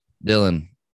Dylan,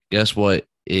 guess what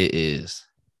it is?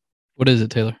 What is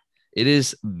it, Taylor? It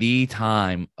is the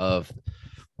time of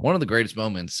one of the greatest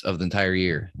moments of the entire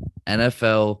year,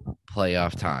 NFL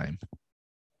playoff time.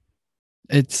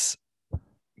 It's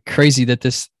crazy that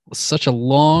this was such a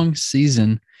long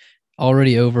season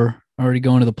already over, already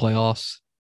going to the playoffs.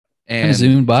 Kind of And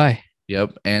zoomed by.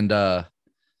 yep, and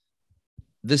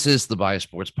this is the Bias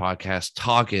Sports Podcast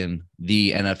talking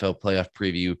the NFL playoff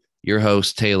preview. Your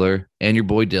host Taylor and your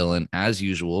boy Dylan, as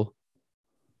usual.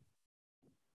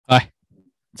 Hi.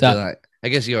 What's up? Dylan, I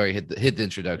guess you already hit the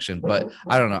introduction, but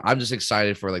I don't know. I'm just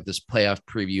excited for like this playoff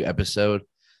preview episode.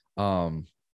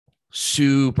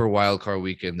 Super wild card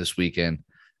weekend this weekend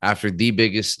after the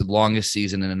biggest, longest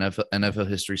season in NFL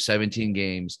history, 17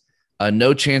 games.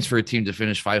 No chance for a team to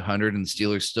finish 500, and the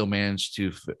Steelers still managed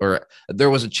to, or there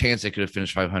was a chance they could have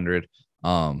finished 500.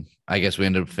 I guess we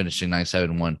ended up finishing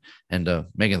 9-7-1 and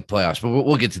making the playoffs, but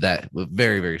we'll get to that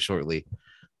very, very shortly.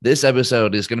 This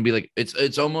episode is going to be like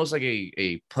it's almost like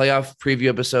a playoff preview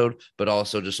episode, but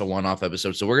also just a one-off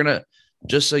episode. So we're gonna,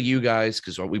 just so you guys,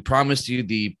 because we promised you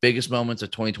the biggest moments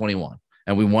of 2021,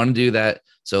 and we want to do that.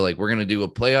 So like we're gonna do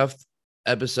a playoff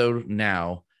episode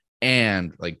now,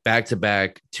 and like back to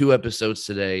back 2 episodes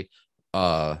today.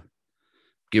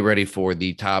 Get ready for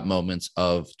the top moments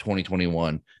of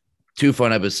 2021. 2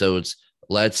 fun episodes.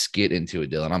 Let's get into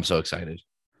it, Dylan. I'm so excited.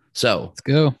 So Let's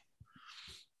go.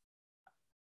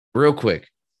 real quick,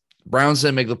 Browns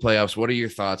didn't make the playoffs. What are your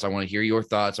thoughts? I want to hear your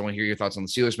thoughts. I want to hear your thoughts on the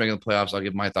Steelers making the playoffs. I'll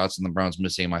give my thoughts on the Browns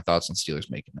missing, my thoughts on Steelers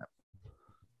making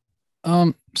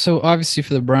them. So obviously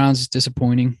for the Browns, it's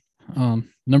disappointing.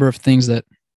 Number of things that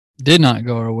did not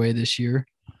go our way this year.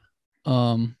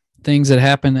 Things that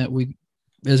happened that we,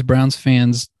 as Browns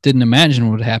fans, didn't imagine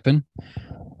would happen.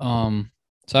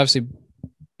 So obviously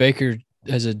Baker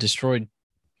has a destroyed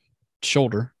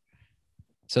shoulder.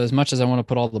 So as much as I want to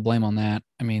put all the blame on that,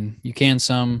 I mean, you can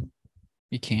some,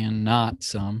 you can not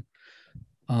some.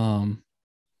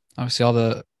 Obviously all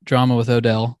the drama with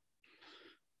Odell.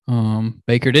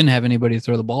 Baker didn't have anybody to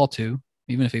throw the ball to.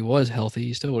 Even if he was healthy,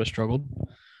 he still would have struggled.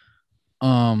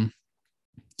 So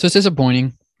it's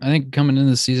disappointing. I think coming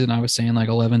into the season, I was saying like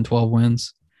 11, 12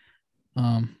 wins.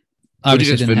 What did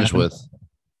you guys finish with?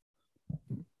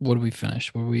 What did we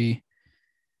finish? Were we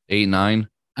 8-9?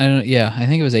 I don't. Yeah, I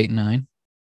think it was 8-9.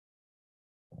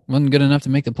 Wasn't good enough to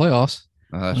make the playoffs.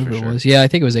 That's for sure. Yeah, I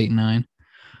think it was 8-9.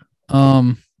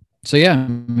 So yeah, I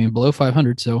mean below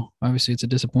 500. So obviously it's a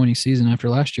disappointing season after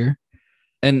last year.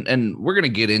 And we're gonna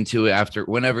get into it after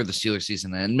whenever the Steelers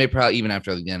season ends, maybe probably even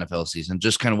after the NFL season,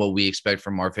 just kind of what we expect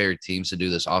from our favorite teams to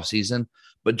do this offseason.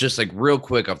 But just like real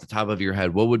quick off the top of your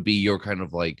head, what would be your kind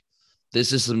of like,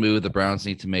 this is the move the Browns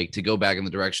need to make to go back in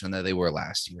the direction that they were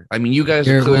last year? I mean, you guys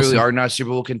clearly are not Super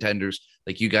Bowl contenders.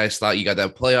 Like you guys thought you got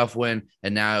that playoff win,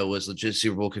 and now it was legit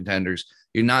Super Bowl contenders.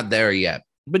 You're not there yet,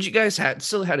 but you guys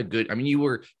still had a good. I mean, you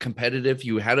were competitive.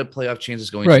 You had a playoff chances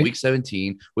going to Week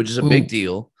 17, which is a big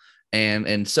deal.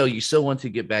 And so you still want to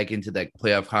get back into that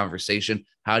playoff conversation.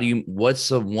 What's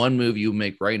the one move you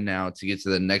make right now to get to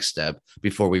the next step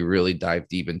before we really dive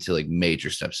deep into like major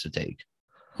steps to take?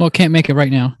 Well, can't make it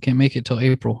right now. Can't make it till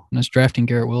April. And that's drafting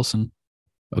Garrett Wilson.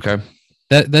 Okay.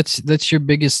 That's your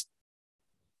biggest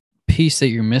piece that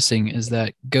you're missing, is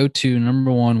that go-to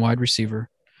number 1 wide receiver.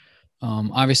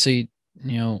 Obviously,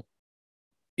 you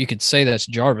could say that's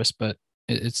Jarvis, but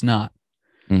it's not.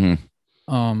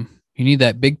 Mm-hmm. You need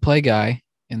that big play guy,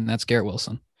 and that's Garrett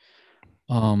Wilson.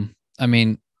 I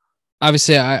mean,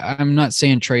 obviously, I'm not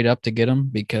saying trade up to get him,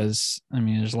 because I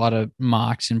mean, there's a lot of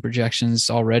mocks and projections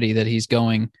already that he's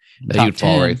going that he'd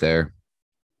fall right there.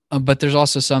 But there's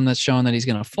also some that's showing that he's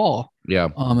going to fall. Yeah.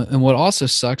 And what also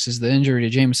sucks is the injury to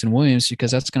Jameson Williams, because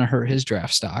that's going to hurt his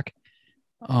draft stock.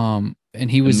 And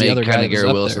he was the other guy.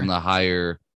 Garrett Wilson the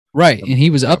higher. Right, and he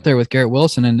was up there with Garrett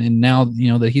Wilson, and now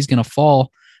that he's going to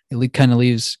fall. It kind of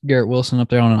leaves Garrett Wilson up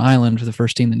there on an island for the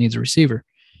first team that needs a receiver.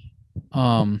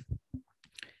 So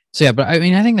yeah, but I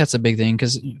mean, I think that's a big thing,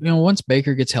 because once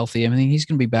Baker gets healthy, I mean, he's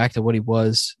going to be back to what he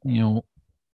was.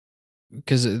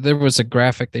 Because there was a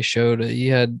graphic they showed. He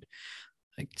had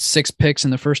like 6 picks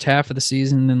in the first half of the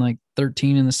season, and like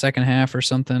 13 in the second half or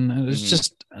something. It was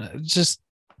just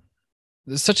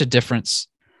there's such a difference.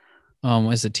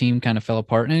 As the team kind of fell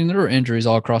apart, and there were injuries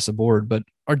all across the board, but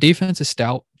our defense is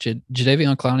stout.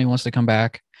 Jadeveon Clowney wants to come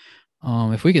back.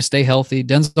 If we could stay healthy,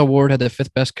 Denzel Ward had the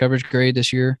 5th best coverage grade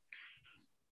this year.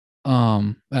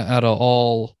 Out of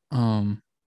all, that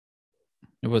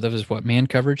was man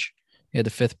coverage. He had the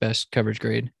 5th best coverage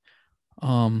grade.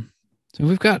 So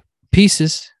we've got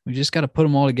pieces. We just got to put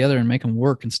them all together and make them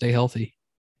work and stay healthy.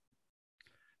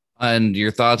 And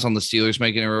your thoughts on the Steelers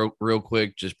making it real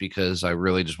quick, just because I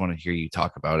really just want to hear you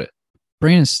talk about it.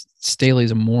 Brandon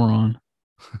Staley's a moron.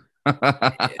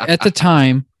 At the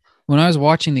time when I was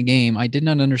watching the game, I did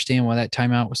not understand why that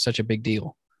timeout was such a big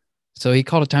deal. So he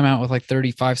called a timeout with like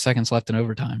 35 seconds left in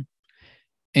overtime.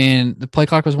 And the play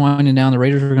clock was winding down. The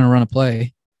Raiders were going to run a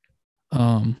play.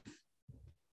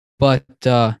 But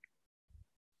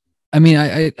I mean,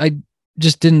 I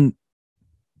just didn't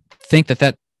think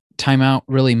that timeout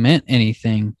really meant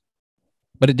anything.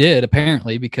 But it did,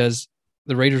 apparently, because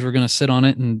the Raiders were going to sit on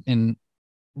it and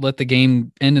let the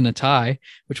game end in a tie,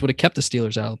 which would have kept the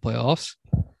Steelers out of the playoffs.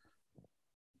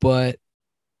 But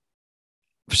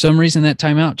for some reason, that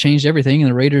timeout changed everything, and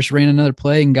the Raiders ran another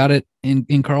play and got it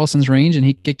in Carlson's range, and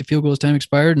he kicked a field goal as time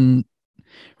expired, and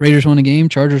Raiders won the game.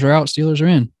 Chargers are out. Steelers are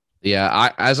in.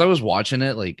 Yeah, as I was watching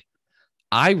it, like,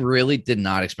 I really did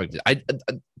not expect it.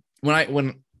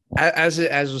 As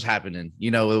it was happening,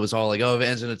 it was all like, oh, if it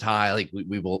ends in a tie, like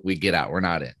we get out, we're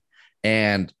not in.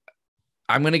 And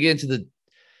I'm gonna get into the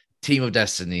team of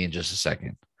destiny in just a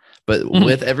second, but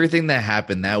with everything that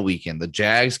happened that weekend, the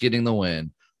Jags getting the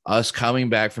win, us coming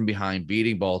back from behind,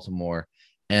 beating Baltimore,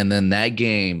 and then that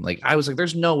game, like, I was like,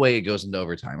 there's no way it goes into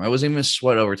overtime. I wasn't even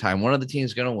sweat overtime. One of the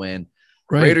teams gonna win.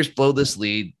 Right. Raiders blow this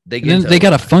lead. They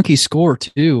got a funky score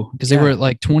too, because they were at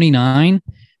like 29.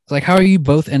 It's like, how are you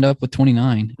both end up with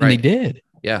 29? And they did.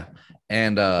 Yeah.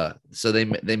 And so they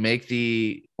make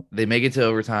it to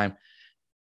overtime,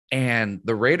 and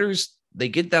the Raiders, they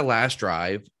get that last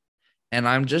drive, and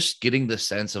I'm just getting the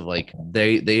sense of like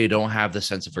they don't have the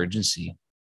sense of urgency.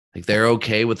 Like, they're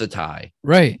okay with the tie.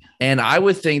 Right. And I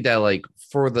would think that, like,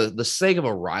 for the sake of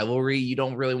a rivalry, you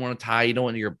don't really want to tie. You don't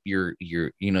want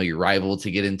your rival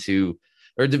to get into,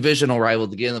 or divisional rival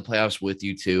to get in the playoffs with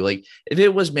you too. Like, if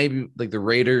it was maybe like the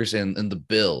Raiders and the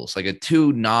Bills, like a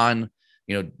two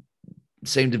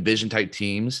same division type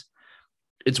teams,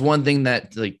 it's one thing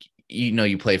that, like,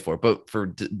 you play for. But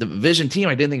for the division team,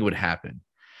 I didn't think it would happen.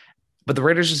 But the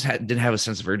Raiders just didn't have a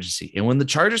sense of urgency. And when the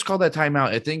Chargers called that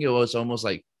timeout, I think it was almost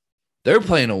like they're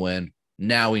playing to win.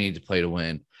 Now we need to play to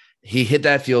win. He hit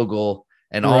that field goal,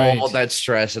 and all that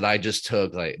stress that I just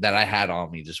took, like, that I had on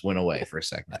me, just went away for a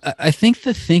second. I think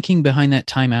the thinking behind that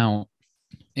timeout,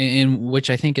 in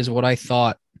which I think is what I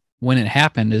thought when it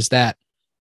happened, is that,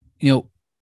 call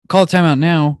a timeout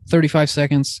now, 35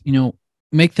 seconds,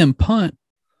 make them punt,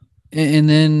 and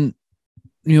then,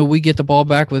 we get the ball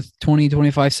back with 20,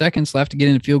 25 seconds left to get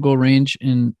in field goal range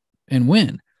and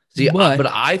win. See, but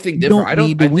I think different.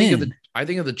 I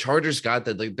think if the Chargers got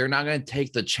that, like, they're not going to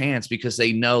take the chance, because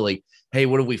they know, like, hey,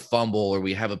 what if we fumble or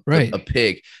we have a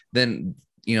pick, then,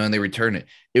 and they return it.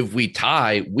 If we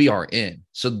tie, we are in.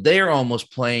 So they're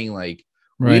almost playing like,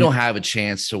 we don't have a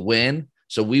chance to win,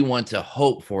 so we want to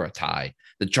hope for a tie.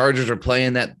 The Chargers are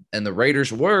playing that, and the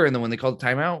Raiders were, and then when they called the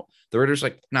timeout, the Raiders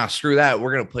like, nah, screw that.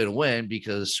 We're going to play to win,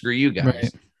 because screw you guys.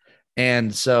 Right.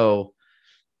 And so,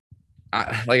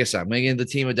 like I said, I'm going to get into the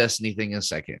team of destiny thing in a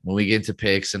second when we get into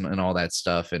picks and all that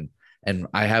stuff. And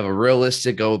I have a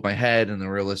realistic go with my head and a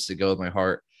realistic go with my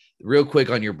heart. Real quick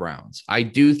on your Browns. I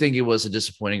do think it was a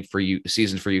disappointing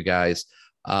season for you guys.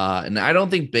 And I don't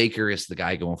think Baker is the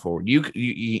guy going forward. You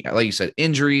like you said,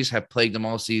 injuries have plagued them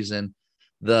all season.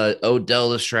 The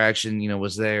Odell distraction,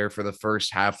 was there for the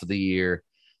first half of the year.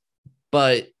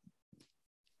 But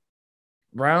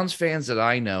Browns fans that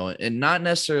I know, and not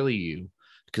necessarily you,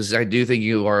 because I do think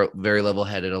you are very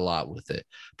level-headed a lot with it,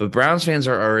 but Browns fans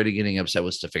are already getting upset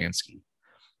with Stefanski.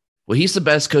 Well, he's the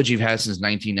best coach you've had since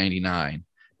 1999,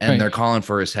 and they're calling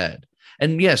for his head.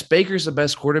 And yes, Baker's the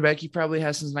best quarterback he probably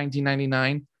has since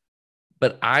 1999,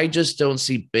 but I just don't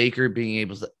see Baker being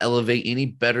able to elevate any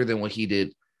better than what he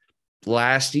did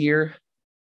last year.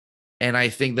 And I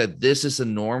think that this is the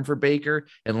norm for Baker.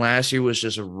 And last year was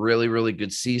just a really, really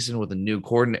good season with a new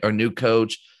coordinator or new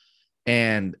coach,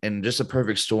 and just a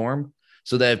perfect storm.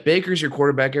 So that if Baker's your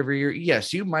quarterback every year,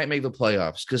 yes, you might make the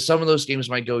playoffs, because some of those games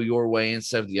might go your way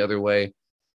instead of the other way,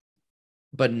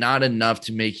 but not enough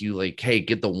to make you like, hey,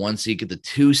 get the 1 seed, get the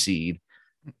 2 seed.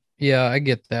 Yeah, I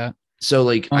get that. So,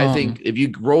 like, I think if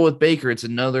you roll with Baker, it's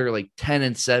another like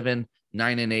 10-7,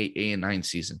 9-8, 8-9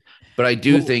 season. But I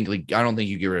do think, like, I don't think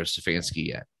you get rid of Stefanski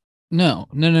yet. No,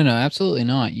 absolutely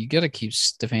not. You got to keep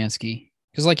Stefanski,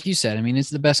 because, like you said, I mean, it's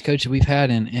the best coach that we've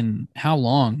had in how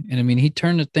long? And I mean, he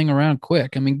turned the thing around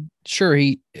quick. I mean, sure,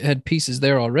 he had pieces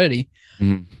there already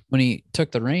when he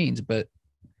took the reins, but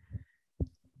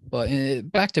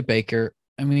back to Baker.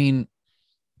 I mean,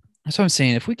 that's what I'm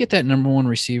saying. If we get that number 1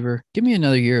 receiver, give me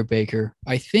another year of Baker.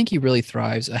 I think he really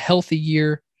thrives. A healthy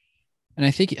year, and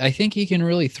I think he can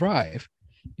really thrive.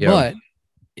 Yeah. But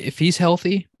if he's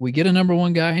healthy, we get a number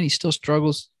one guy and he still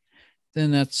struggles,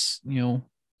 then that's,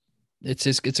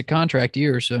 it's a contract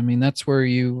year. So, I mean, that's where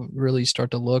you really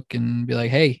start to look and be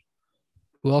like, hey,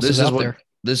 who else This is is out what there?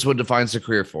 this is what defines the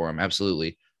career for him.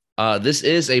 Absolutely. This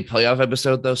is a playoff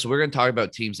episode, though, so we're going to talk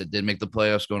about teams that did make the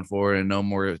playoffs going forward and no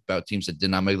more about teams that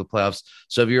did not make the playoffs.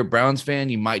 So if you're a Browns fan,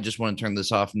 you might just want to turn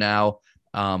this off now.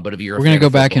 But if you're We're going to go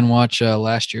back and watch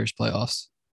last year's playoffs.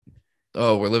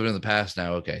 Oh, we're living in the past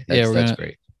now. Okay. That's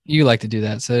great. You like to do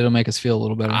that, so it'll make us feel a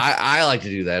little better. I like to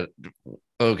do that.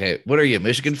 Okay. What are you,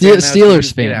 Michigan fan?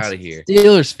 Steelers fans. Get out of here.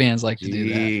 Steelers fans like to do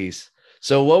that.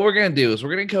 So what we're going to do is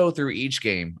we're going to go through each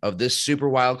game of this super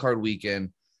wild card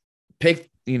weekend, pick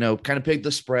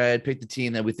the spread, pick the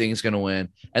team that we think is going to win.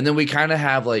 And then we kind of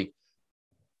have like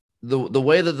the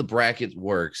way that the bracket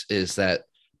works is that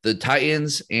the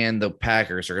Titans and the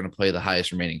Packers are going to play the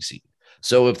highest remaining seed.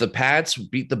 So if the Pats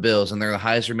beat the Bills and they're the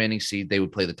highest remaining seed, they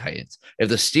would play the Titans. If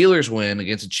the Steelers win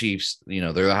against the Chiefs,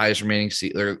 they're the highest remaining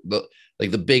seed. They're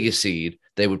the biggest seed.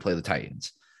 They would play the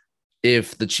Titans.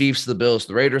 If the Chiefs, the Bills,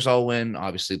 the Raiders all win,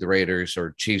 obviously the Raiders,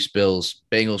 or Chiefs, Bills,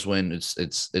 Bengals win, it's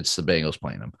the Bengals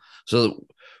playing them. So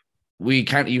you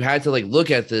had to like look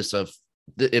at this of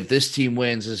if this team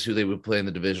wins, this is who they would play in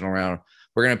the divisional round.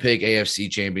 We're going to pick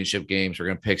AFC championship games. We're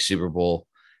going to pick Super Bowl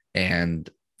and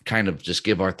kind of just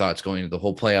give our thoughts going into the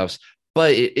whole playoffs.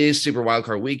 But it is Super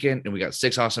Wildcard weekend, and we got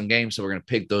 6 awesome games, so we're going to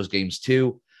pick those games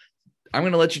too. I'm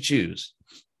going to let you choose.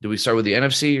 Do we start with the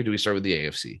NFC or do we start with the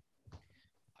AFC?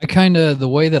 The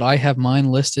way that I have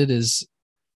mine listed is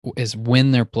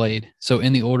when they're played. So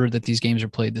in the order that these games are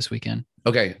played this weekend.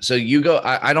 Okay, so you go.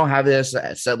 I don't have this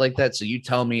set like that, so you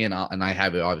tell me, and I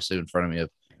have it obviously in front of me.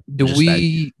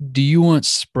 Do you want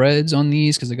spreads on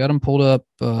these? Because I got them pulled up.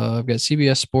 I've got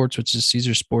CBS Sports, which is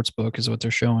Caesar Sportsbook, is what they're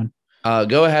showing.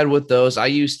 Go ahead with those. I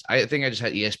think I just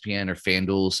had ESPN or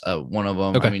FanDuel's, one of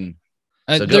them. Okay. I mean,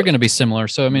 they're going to be similar,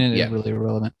 so I mean, it's really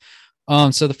irrelevant.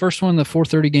 So the first one, the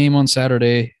 4:30 game on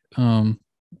Saturday,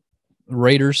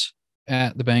 Raiders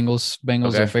at the Bengals.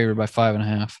 Bengals are favored by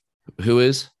 5.5. Who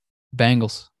is?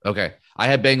 Bengals. Okay. I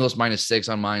had Bengals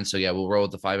 -6 on mine. So yeah, we'll roll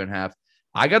with the 5.5.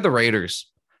 I got the Raiders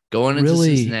going into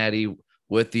Cincinnati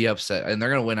with the upset, and they're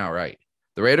going to win outright.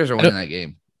 The Raiders are winning that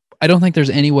game. I don't think there's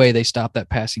any way they stop that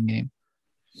passing game.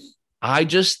 I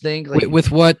just think with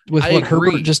what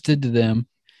Herbert just did to them.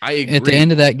 I agree. At the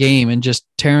end of that game and just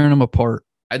tearing them apart.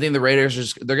 I think the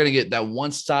Raiders they're going to get that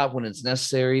one stop when it's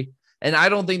necessary. And I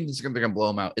don't think they're going to blow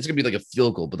them out. It's going to be like a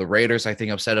field goal. But the Raiders, I think,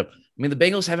 have set up. I mean, the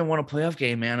Bengals haven't won a playoff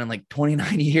game, man, in like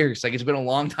 29 years. Like, it's been a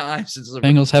long time since the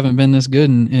Bengals haven't been this good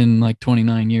in like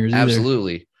 29 years.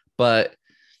 Absolutely. Either. But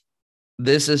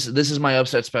this is my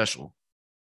upset special.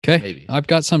 Okay. Maybe. I've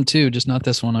got some too, just not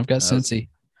this one. I've got Cincy.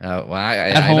 Well,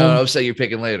 I know an upset you're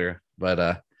picking later. But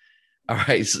all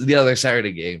right. So the other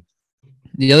Saturday game.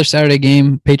 The other Saturday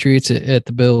game, Patriots at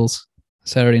the Bills,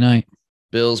 Saturday night.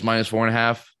 Bills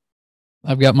 -4.5.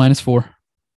 I've got -4.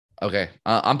 Okay.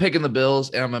 I'm picking the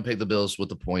Bills, and I'm going to pick the Bills with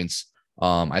the points.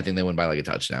 I think they win by like a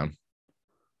touchdown.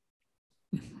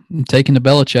 I'm taking the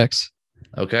Belichick's.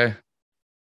 Okay.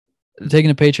 I'm taking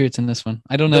the Patriots in this one.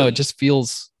 I don't know. It just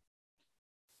feels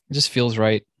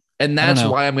right. And that's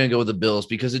why I'm going to go with the Bills,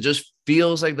 because it just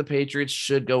feels like the Patriots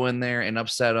should go in there and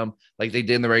upset them like they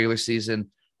did in the regular season.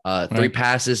 3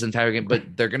 passes entire game,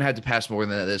 but they're gonna have to pass more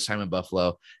than that this time in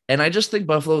Buffalo. And I just think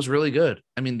Buffalo is really good.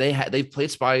 I mean, they've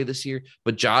played spotty this year,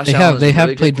 but Josh Allen they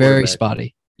have played very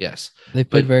spotty. Yes, they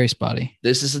played very spotty.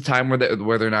 This is the time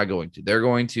where they're not going to. They're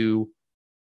going to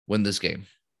win this game.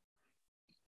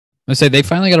 I say they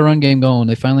finally got a run game going.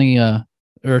 They finally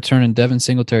are turning Devin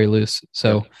Singletary loose.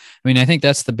 So, I mean, I think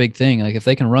that's the big thing. Like if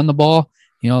they can run the ball,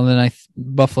 then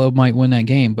Buffalo might win that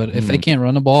game. But if they can't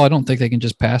run the ball, I don't think they can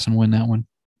just pass and win that one.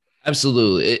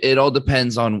 Absolutely. It all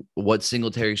depends on what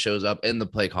Singletary shows up in the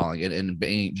play calling and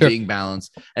being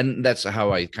balanced. And that's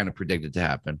how I kind of predicted to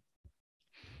happen.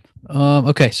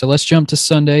 Okay, so let's jump to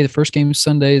Sunday. The first game of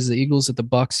Sunday is the Eagles at the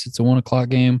Bucks. It's a 1:00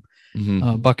 game.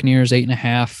 Buccaneers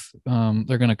 8.5.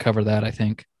 They're going to cover that, I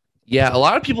think. Yeah, a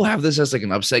lot of people have this as like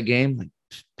an upset game, like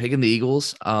picking the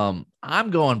Eagles. I'm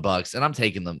going Bucks, and I'm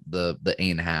taking the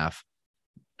 8.5.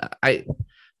 I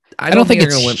don't think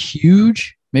it's win.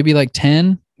 Huge. Maybe like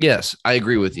 10. Yes, I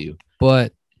agree with you.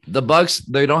 But the Bucks,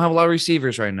 they don't have a lot of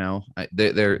receivers right now.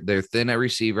 They're thin at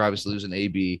receiver, obviously losing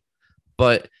AB,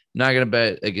 but not going to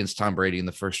bet against Tom Brady in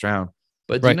the first round.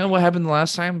 But do you know what happened the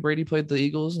last time Brady played the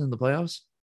Eagles in the playoffs?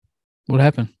 What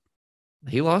happened?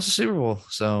 He lost the Super Bowl.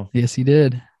 So yes, he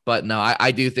did. But no,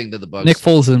 I do think that the Bucks. Nick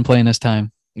Foles isn't playing this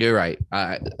time. You're right.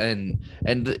 And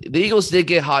the Eagles did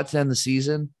get hot to end the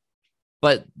season,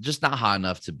 but just not hot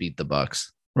enough to beat the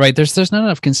Bucks. Right. There's not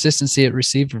enough consistency at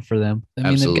receiver for them. I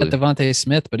mean, Absolutely. they've got Devontae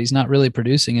Smith, but he's not really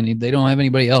producing, and they don't have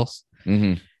anybody else.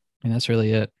 Mm-hmm. And that's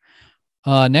really it.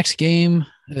 Next game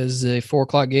is a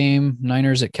 4:00 game.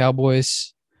 Niners at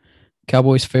Cowboys.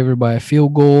 Cowboys favored by a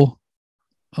field goal.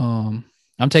 I'm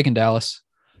taking Dallas.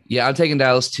 Yeah, I'm taking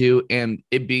Dallas too. And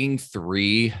it being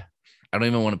 3, I don't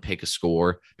even want to pick a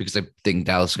score because I think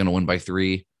Dallas is going to win by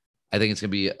 3. I think it's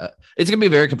going to be a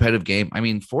very competitive game. I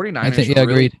mean, 49ers. I think, yeah,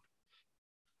 agreed.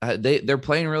 They're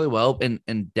playing really well,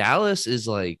 and Dallas is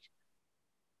like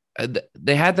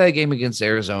they had that game against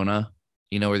Arizona,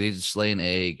 where they just lay an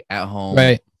egg at home,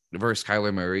 right, versus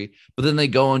Kyler Murray, but then they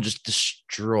go and just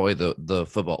destroy the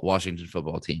Washington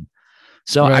football team.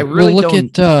 So right. I really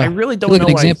don't know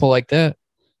an example like that.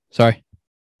 Sorry,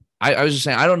 I was just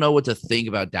saying I don't know what to think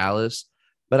about Dallas,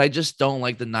 but I just don't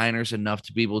like the Niners enough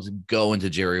to be able to go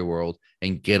into Jerry World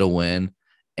and get a win.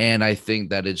 And I think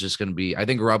that it's just going to be – I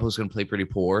think Garoppolo's going to play pretty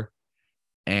poor,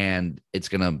 and it's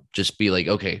going to just be like,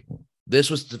 okay,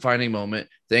 this was the defining moment.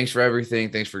 Thanks for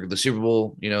everything. Thanks for the Super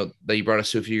Bowl, that you brought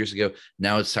us to a few years ago.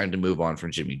 Now it's time to move on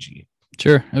from Jimmy G.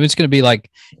 Sure. I mean, it's going to be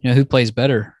like, who plays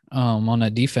better on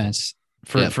that defense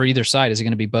for either side. Is it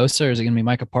going to be Bosa or is it going to be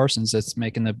Micah Parsons that's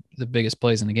making the biggest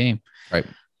plays in the game? Right.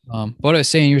 But what I was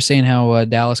saying, you were saying how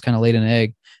Dallas kind of laid an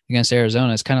egg against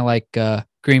Arizona. It's kind of like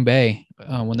Green Bay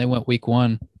when they went week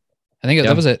 1. I think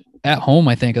that was at home.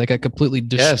 I think got completely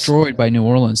destroyed by New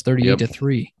Orleans,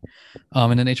 38-3.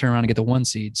 And then they turn around and get the 1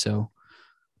 seed. So,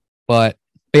 but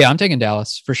yeah, I'm taking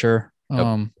Dallas for sure.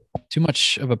 Too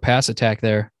much of a pass attack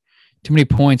there, too many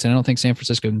points, and I don't think San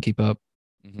Francisco can keep up.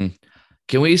 Mm-hmm.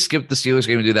 Can we skip the Steelers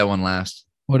game and do that one last?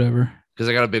 Whatever. Because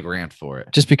I got a big rant for it.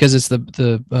 Just because it's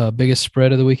the biggest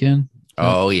spread of the weekend.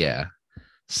 Oh yeah,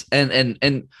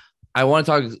 and I want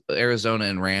to talk Arizona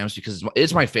and Rams because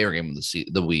it's my favorite game of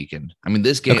the weekend. I mean,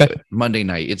 this game Monday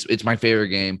night, it's my favorite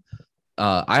game.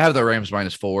 I have the Rams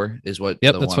 -4 is what.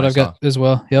 Yep, that's what I've got as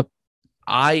well. Yep.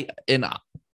 I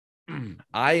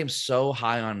am so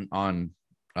high on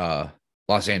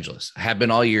Los Angeles. I have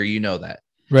been all year. You know that.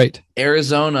 Right.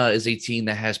 Arizona is a team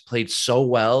that has played so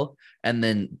well and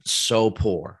then so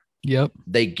poor. Yep.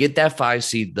 They get that 5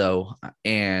 seed though,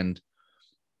 and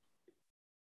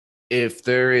if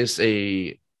there is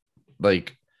a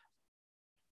wild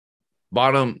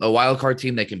card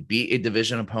team that can beat a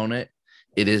division opponent,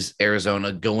 it is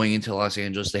Arizona going into Los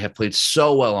Angeles. They have played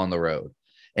so well on the road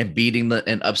and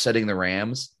and upsetting the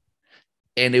Rams.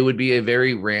 And it would be a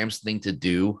very Rams thing to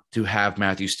do to have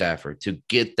Matthew Stafford to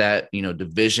get that,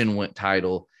 division win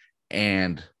title.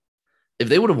 And if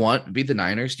they would have beat the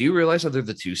Niners, do you realize that they're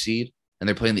the 2 seed and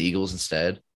they're playing the Eagles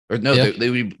instead? Or no,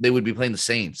 they would be playing the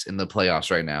Saints in the playoffs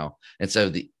right now instead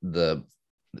of the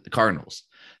Cardinals.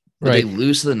 But they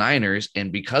lose to the Niners,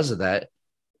 and because of that,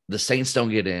 the Saints don't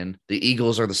get in. The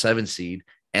Eagles are the 7 seed,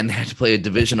 and they have to play a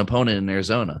division opponent in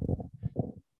Arizona.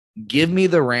 Give me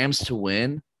the Rams to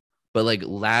win, but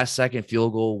last second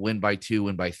field goal, win by 2,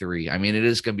 win by 3. I mean, it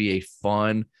is going to be a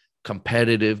fun,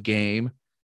 competitive game.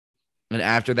 And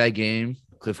after that game,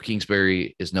 Cliff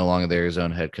Kingsbury is no longer the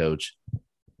Arizona head coach.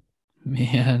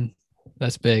 Man,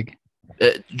 that's big.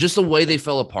 Just the way they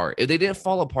fell apart. If they didn't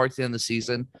fall apart at the end of the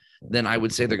season, then I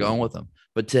would say they're going with them.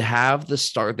 But to have the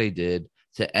start they did,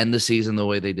 to end the season the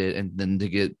way they did, and then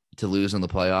to lose in the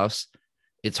playoffs,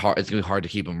 it's hard. It's gonna be hard to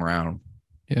keep them around.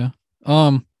 Yeah.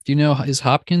 Do you know, is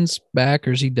Hopkins back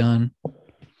or is he done?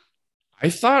 I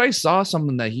thought I saw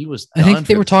something that he was done. I think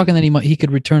they were talking that he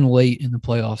could return late in the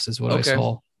playoffs is what I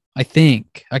saw. I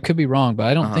think. I could be wrong, but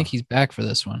I don't think he's back for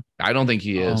this one. I don't think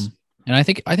he is. And I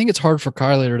think it's hard for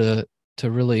Kyler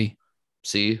to really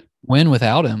win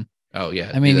without him. Oh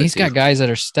yeah. I mean, he's got guys that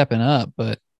are stepping up,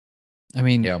 but I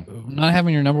mean, not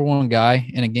having your number 1 guy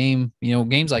in a game,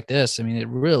 games like this, I mean, it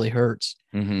really hurts.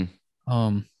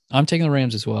 Mm-hmm. I'm taking the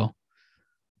Rams as well.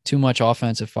 Too much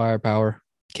offensive firepower.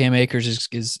 Cam Akers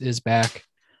is back.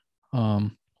 So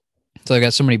I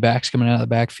got so many backs coming out of the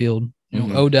backfield.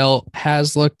 Odell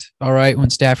has looked all right when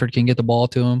Stafford can get the ball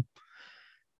to him.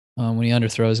 When he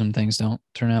underthrows him, things don't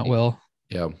turn out well.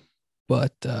 Yeah.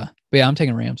 But yeah, I'm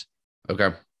taking Rams.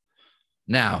 Okay.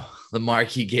 Now, the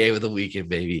marquee game of the weekend,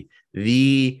 baby.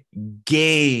 The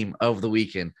game of the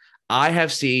weekend. I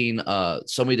have seen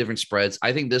so many different spreads.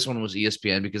 I think this one was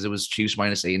ESPN because it was Chiefs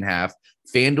 -8.5.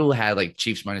 FanDuel had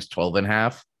Chiefs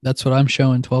 -12.5. That's what I'm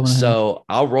showing, 12.5. So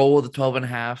I'll roll with the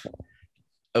 12.5.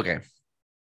 Okay.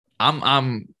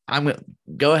 I'm gonna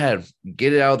go ahead,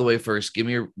 get it out of the way first. Give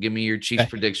me your Chiefs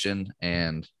prediction.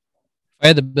 And if I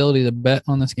had the ability to bet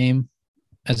on this game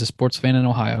as a sports fan in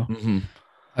Ohio,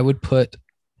 I would put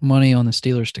money on the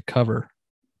Steelers to cover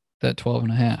that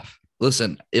 12.5.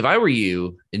 listen, if I were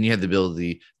you and you had the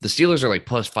ability, the Steelers are like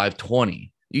plus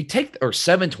 520. You take or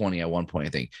 720 at one point, I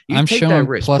think. You I'm take that showing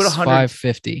risk. plus Put 100.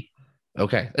 550.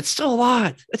 Okay. That's still a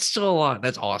lot. That's still a lot.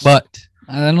 That's awesome. But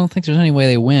I don't think there's any way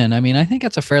they win. I mean, I think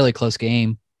that's a fairly close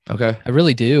game. Okay. I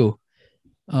really do.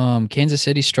 Kansas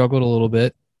City struggled a little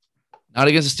bit. Not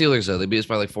against the Steelers, though. They beat us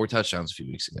by like 4 touchdowns a few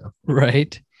weeks ago.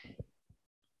 Right.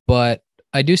 But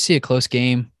I do see a close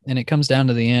game, and it comes down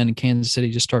to the end, and Kansas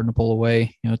City just starting to pull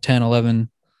away, 10, 11,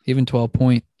 even 12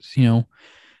 points,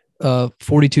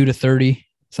 42-30,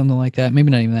 something like that.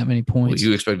 Maybe not even that many points. Well,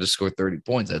 you expect to score 30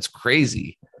 points. That's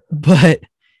crazy. But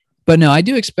no, I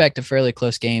do expect a fairly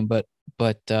close game, but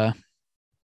it's going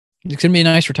to be a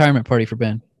nice retirement party for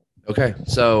Ben. Okay.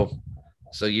 So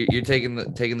you're taking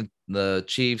the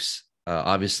Chiefs,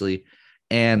 obviously,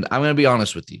 and I'm going to be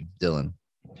honest with you, Dylan.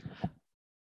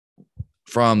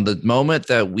 From the moment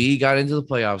that we got into the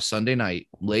playoffs Sunday night,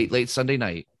 late Sunday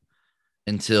night,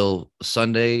 until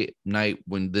Sunday night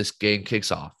when this game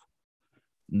kicks off,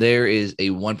 there is a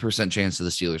 1% chance that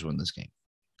the Steelers win this game.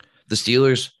 The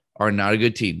Steelers are not a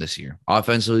good team this year.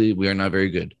 Offensively, we are not very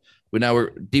good.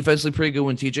 We're defensively pretty good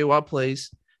when TJ Watt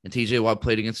plays, and TJ Watt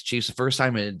played against the Chiefs the first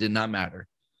time, and it did not matter.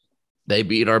 They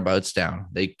beat our butts down.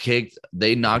 They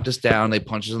knocked us down. They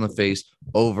punched us in the face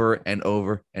over and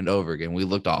over and over again. We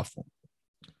looked awful.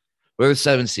 We're the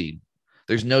 7th seed.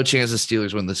 There's no chance the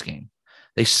Steelers win this game.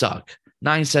 They suck.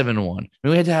 9-7-1.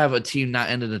 We had to have a team not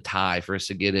end in a tie for us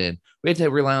to get in. We had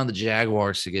to rely on the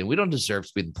Jaguars to get in. We don't deserve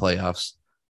to be in the playoffs.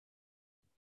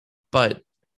 But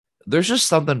there's just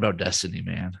something about destiny,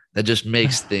 man, that just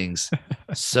makes things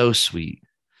so sweet.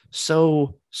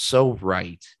 So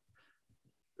right.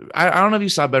 I don't know if you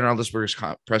saw Ben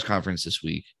Roethlisberger's press conference this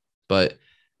week, but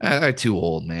they're too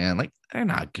old, man. Like, they're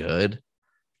not good.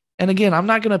 And again, I'm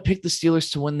not going to pick the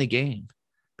Steelers to win the game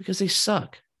because they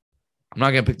suck. I'm not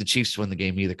going to pick the Chiefs to win the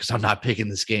game either because I'm not picking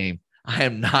this game.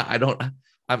 My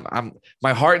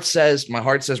heart says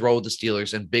roll with the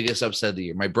Steelers and biggest upset of the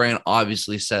year. My brain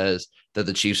obviously says that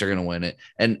the Chiefs are going to win it.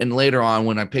 And later on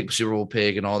when I pick Super Bowl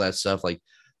pick and all that stuff, like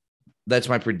that's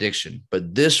my prediction.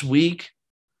 But this week,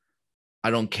 I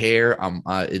don't care. I'm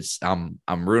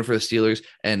rooting for the Steelers.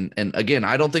 And again,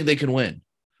 I don't think they can win.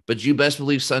 But you best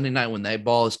believe Sunday night when that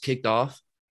ball is kicked off,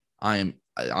 I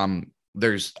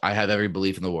have every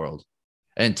belief in the world.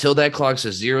 Until that clock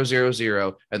says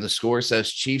 0-0-0 and the score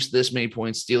says Chiefs this many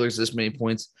points, Steelers this many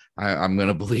points, I'm going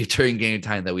to believe during game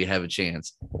time that we have a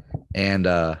chance. And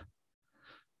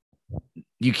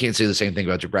you can't say the same thing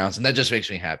about your Browns, and that just makes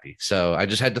me happy. So I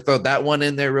just had to throw that one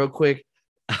in there real quick.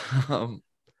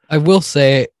 I will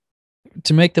say,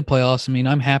 to make the playoffs, I mean,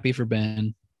 I'm happy for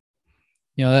Ben.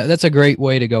 That's a great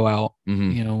way to go out.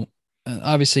 Mm-hmm.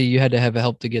 Obviously you had to have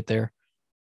help to get there,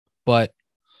 but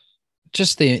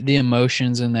just the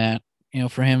emotions in that,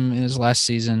 for him in his last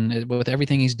season, with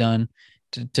everything he's done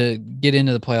to get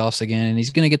into the playoffs again, and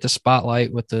he's going to get the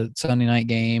spotlight with the Sunday night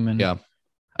game. And yeah,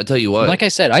 I tell you what, like I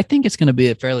said, I think it's going to be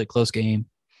a fairly close game.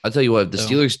 I'll tell you what, if the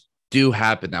Steelers do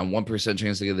happen, that 1%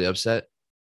 chance to get the upset,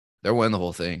 they're winning the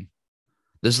whole thing.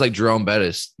 This is like Jerome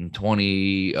Bettis in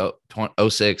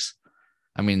 2006.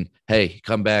 I mean, hey,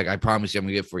 come back. I promise you I'm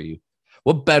going to get for you.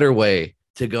 What better way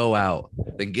to go out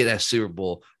than get a Super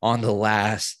Bowl on the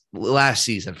last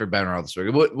season for Ben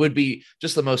Roethlisberger? Would be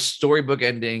just the most storybook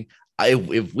ending.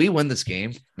 If we win this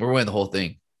game, we're winning the whole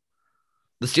thing.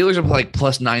 The Steelers are like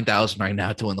plus 9,000 right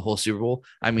now to win the whole Super Bowl.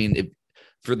 I mean,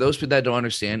 for those people that don't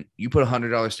understand, you put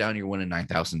 $100 down, you're winning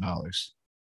 $9,000.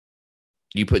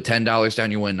 You put $10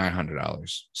 down, you win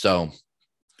 $900. So,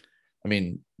 I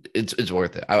mean, it's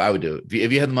worth it. I would do it.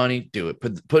 If you had the money, do it.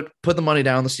 Put the money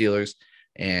down on the Steelers,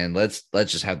 and let's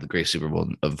just have the greatest Super Bowl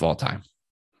of all time.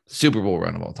 Super Bowl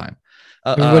run of all time.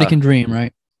 Everybody can dream,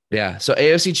 right? Yeah. So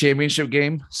AFC Championship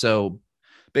game. So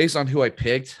based on who I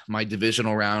picked, my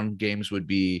divisional round games would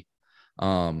be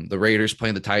the Raiders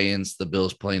playing the Titans, the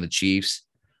Bills playing the Chiefs,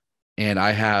 and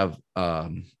I have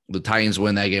the Titans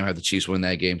win that game. I have the Chiefs win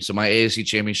that game. So my AFC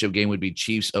Championship game would be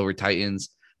Chiefs over Titans.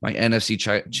 My NFC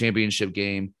Championship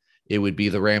game, it would be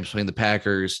the Rams playing the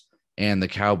Packers and the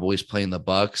Cowboys playing the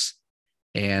Bucks.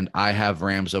 And I have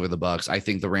Rams over the Bucks. I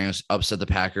think the Rams upset the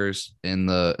Packers in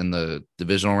the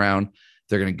divisional round.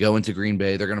 They're going to go into Green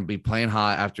Bay. They're going to be playing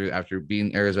hot after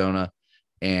beating Arizona,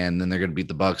 and then they're going to beat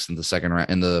the Bucks in the second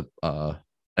round in the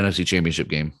NFC Championship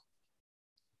game.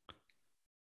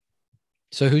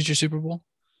 So who's your Super Bowl?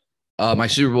 My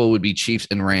Super Bowl would be Chiefs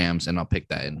and Rams, and I'll pick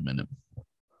that in a minute.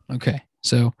 Okay,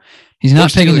 so he's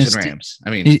not picking his Rams.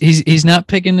 I mean, he's not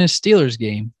picking his Steelers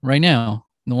game right now.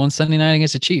 The one Sunday night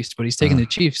against the Chiefs, but he's taking the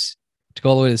Chiefs to go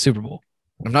all the way to the Super Bowl.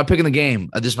 I'm not picking the game.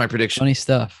 This is my prediction. Funny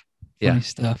stuff. Yeah. Funny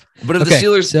stuff. But if Okay, the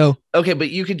Steelers, so okay,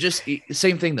 but you could just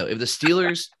same thing though. If the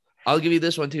Steelers, I'll give you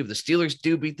this one too. If the Steelers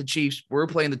do beat the Chiefs, we're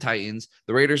playing the Titans.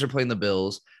 The Raiders are playing the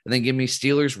Bills, and then give me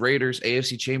Steelers Raiders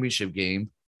AFC Championship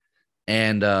game,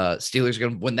 and Steelers are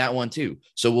gonna win that one too.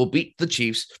 So we'll beat the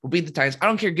Chiefs, we'll beat the Titans. I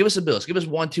don't care. Give us the Bills. Give us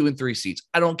 1, 2, and 3 seats.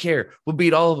 I don't care. We'll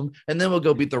beat all of them, and then we'll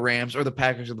go beat the Rams or the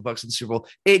Packers or the Bucs in the Super Bowl.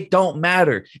 It don't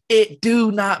matter. It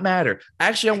do not matter.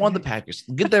 Actually, I want the Packers.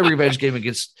 Get that revenge game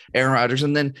against Aaron Rodgers,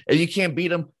 and then if you can't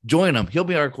beat him, join him. He'll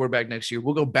be our quarterback next year.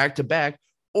 We'll go back to back,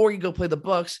 or you go play the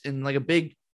Bucs in like a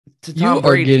big to Tom you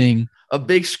Brady. are getting A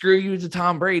big screw you to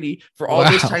Tom Brady for all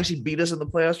those times he beat us in the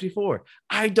playoffs before.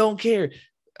 I don't care.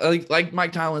 Like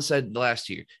Mike Tomlin said last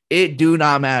year, it do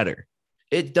not matter.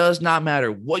 It does not matter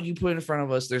what you put in front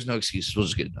of us. There's no excuses. We'll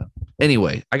just get it done.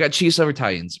 Anyway, I got Chiefs over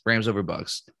Titans, Rams over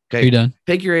Bucks. Okay, Are you done?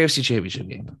 Pick your AFC Championship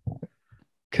game.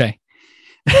 Okay.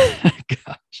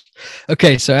 Gosh.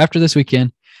 Okay, so after this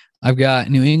weekend, I've got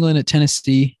New England at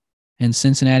Tennessee and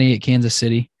Cincinnati at Kansas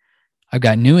City. I've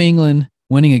got New England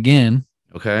winning again.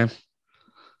 Okay.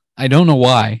 I don't know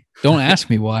why. Don't ask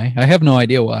me why. I have no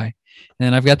idea why.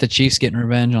 And I've got the Chiefs getting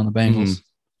revenge on the Bengals.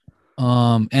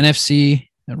 NFC,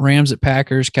 Rams at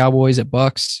Packers, Cowboys at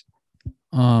Bucks.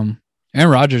 Aaron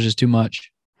Rodgers is too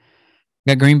much.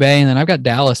 Got Green Bay, and then I've got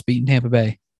Dallas beating Tampa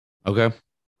Bay. Okay.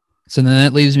 So then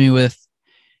that leaves me with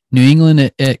New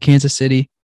England at Kansas City.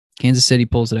 Kansas City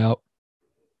pulls it out.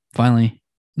 Finally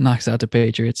knocks out the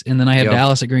Patriots. And then I have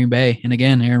Dallas at Green Bay. And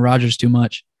again, Aaron Rodgers too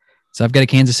much. So I've got a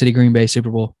Kansas City Green Bay Super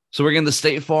Bowl. So we're getting the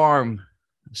State Farm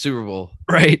Super Bowl.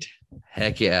 Right.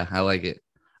 Heck yeah. I like it.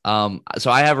 So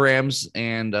I have Rams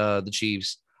and the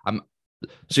Chiefs.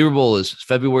 Super Bowl is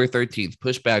February 13th,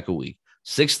 pushed back a week,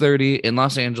 6:30 in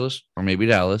Los Angeles or maybe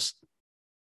Dallas.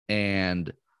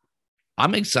 And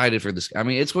I'm excited for this. I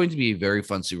mean, it's going to be a very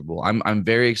fun Super Bowl. I'm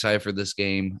very excited for this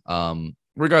game.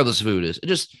 Regardless of who it is. It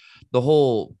just the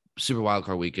whole Super Wild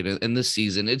Card weekend and this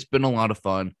season, it's been a lot of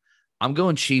fun. I'm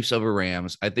going Chiefs over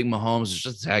Rams. I think Mahomes is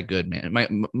just that good, man.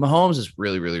 Mahomes is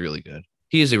really, really, really good.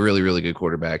 He is a really, really good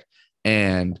quarterback.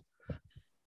 And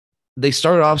they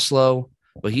started off slow,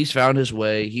 but he's found his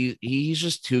way. He's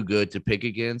just too good to pick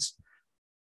against.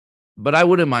 But I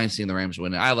wouldn't mind seeing the Rams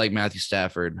win it. I like Matthew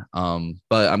Stafford, but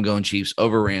I'm going Chiefs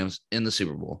over Rams in the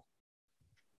Super Bowl.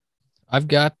 I've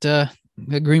got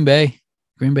Green Bay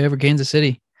over Kansas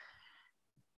City.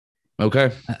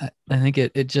 Okay. I think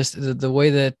it just the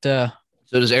way that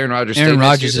so does Aaron Rodgers. Aaron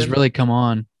Rodgers has really come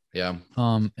on. Yeah.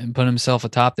 And put himself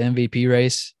atop the MVP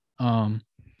race.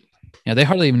 Yeah, they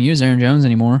hardly even use Aaron Jones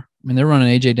anymore. I mean, they're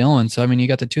running AJ Dillon. So I mean, you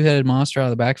got the two-headed monster out of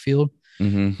the backfield.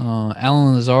 Mm-hmm.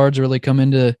 Allen Lazard's really come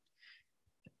into.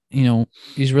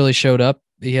 He's really showed up.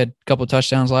 He had a couple of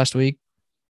touchdowns last week.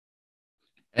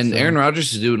 And Aaron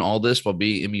Rodgers is doing all this while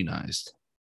being immunized.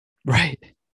 Right.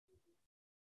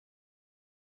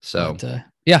 So,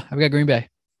 yeah, I've got Green Bay.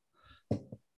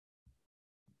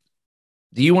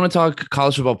 Do you want to talk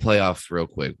college football playoff real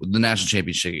quick? The national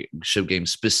championship game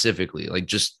specifically? Like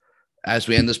just as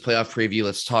we end this playoff preview,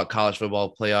 let's talk college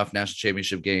football playoff national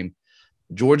championship game.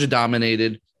 Georgia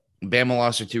dominated. Bama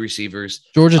lost their 2 receivers.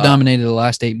 Georgia dominated the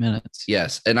last 8 minutes.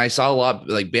 Yes, and I saw a lot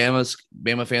like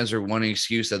Bama fans are wanting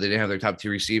excuse that they didn't have their top 2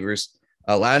 receivers.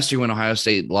 Last year when Ohio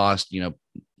State lost,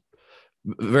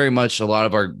 very much a lot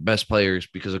of our best players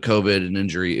because of COVID and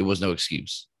injury, it was no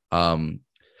excuse.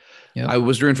 I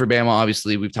was rooting for Bama.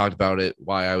 Obviously, we've talked about it,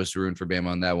 why I was rooting for Bama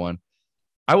on that one.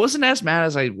 I wasn't as mad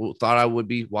as I thought I would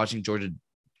be watching Georgia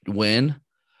win.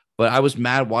 But I was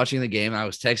mad watching the game. I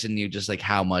was texting you just like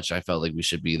how much I felt like we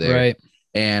should be there. Right.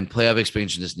 And playoff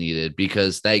expansion is needed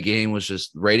because that game was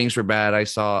just ratings were bad.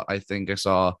 I think I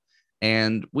saw.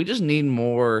 And we just need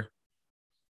more.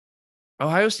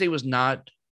 Ohio State was not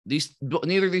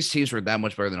neither of these teams were that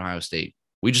much better than Ohio State.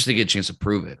 We just didn't get a chance to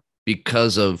prove it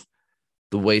because of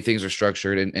the way things are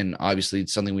structured. And obviously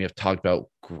it's something we have talked about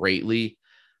greatly.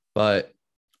 But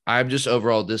I'm just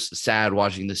overall just sad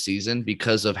watching this season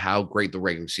because of how great the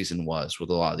regular season was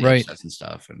with a lot of the upsets and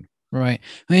stuff. And right.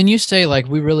 I mean, you say like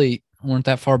we really weren't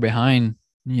that far behind,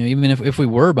 even if we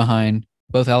were behind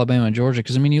both Alabama and Georgia.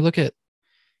 Because I mean, you look at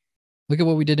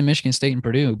what we did to Michigan State and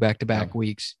Purdue back-to-back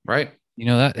weeks. Right.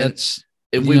 That's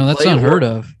that's unheard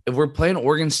of. If we're playing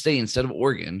Oregon State instead of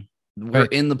Oregon, we're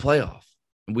in the playoff.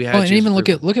 We had and even look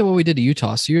at what we did to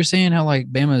Utah. So you're saying how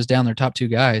like Bama is down their top 2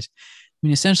 guys. I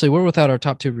mean, essentially, we're without our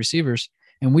top 2 receivers,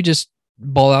 and we just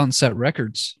ball out and set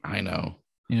records. I know.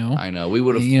 I know. We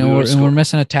would have. And we're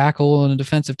missing a tackle and a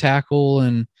defensive tackle,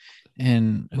 and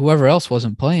whoever else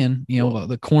wasn't playing.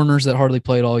 The corners that hardly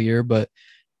played all year, but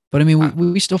I mean,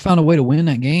 we still found a way to win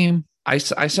that game. I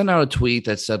sent out a tweet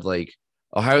that said like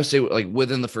Ohio State, like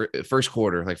within the first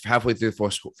quarter, like halfway through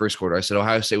the first quarter, I said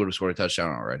Ohio State would have scored a touchdown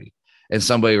already. And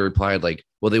somebody replied like,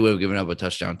 well, they would have given up a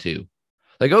touchdown too.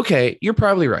 Like, okay, you're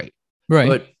probably right. Right.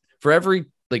 But for every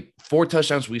like 4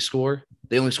 touchdowns we score,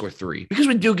 they only score 3 because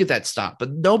we do get that stop.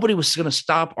 But nobody was going to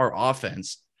stop our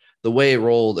offense the way it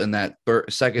rolled in that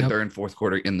second, third, and fourth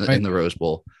quarter in the Rose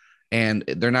Bowl. And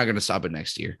they're not going to stop it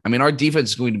next year. I mean, our defense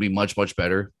is going to be much, much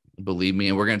better. Believe me.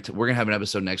 And we're gonna have an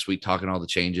episode next week talking all the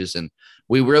changes. And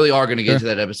we really are going to get to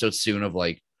that episode soon of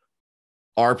like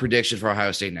our prediction for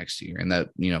Ohio State next year. And that,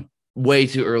 way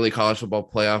too early college football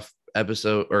playoff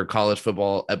episode or college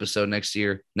football episode next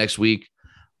week.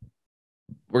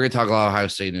 We're going to talk a lot of Ohio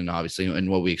State and obviously and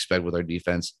what we expect with our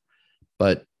defense.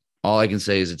 But all I can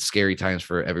say is it's scary times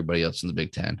for everybody else in the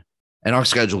Big Ten. And our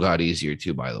schedule got easier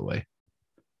too, by the way.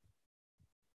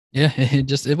 Yeah,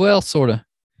 sort of.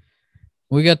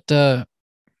 We got it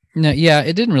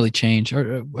didn't really change.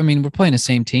 I mean, we're playing the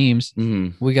same teams.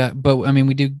 Mm-hmm.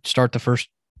 We do start the first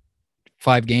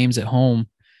 5 games at home,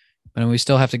 and we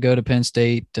still have to go to Penn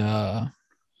State.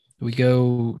 We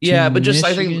go but just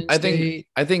Michigan I think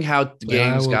how the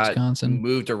games got Wisconsin.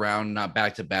 moved around, not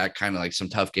back to back, kind of like some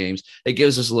tough games. It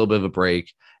gives us a little bit of a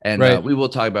break, and we will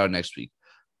talk about it next week.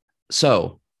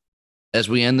 So, as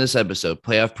we end this episode,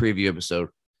 playoff preview episode,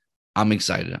 I'm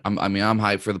excited. I'm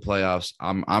hyped for the playoffs.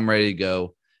 I'm ready to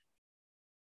go.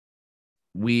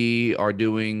 We are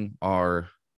doing our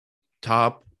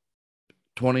top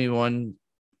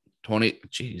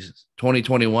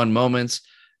 2021 moments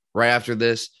right after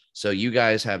this. So you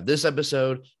guys have this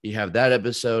episode, you have that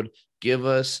episode. Give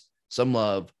us some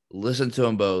love. Listen to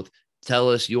them both. Tell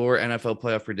us your NFL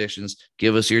playoff predictions.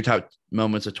 Give us your top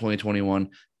moments of 2021.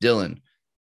 Dylan,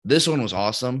 this one was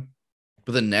awesome.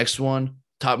 But the next one,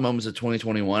 top moments of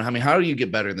 2021. I mean, how do you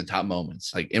get better than top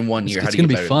moments? Like in one year, it's going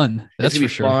to be fun. That's going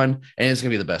to be fun, and it's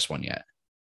going to be the best one yet.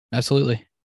 Absolutely.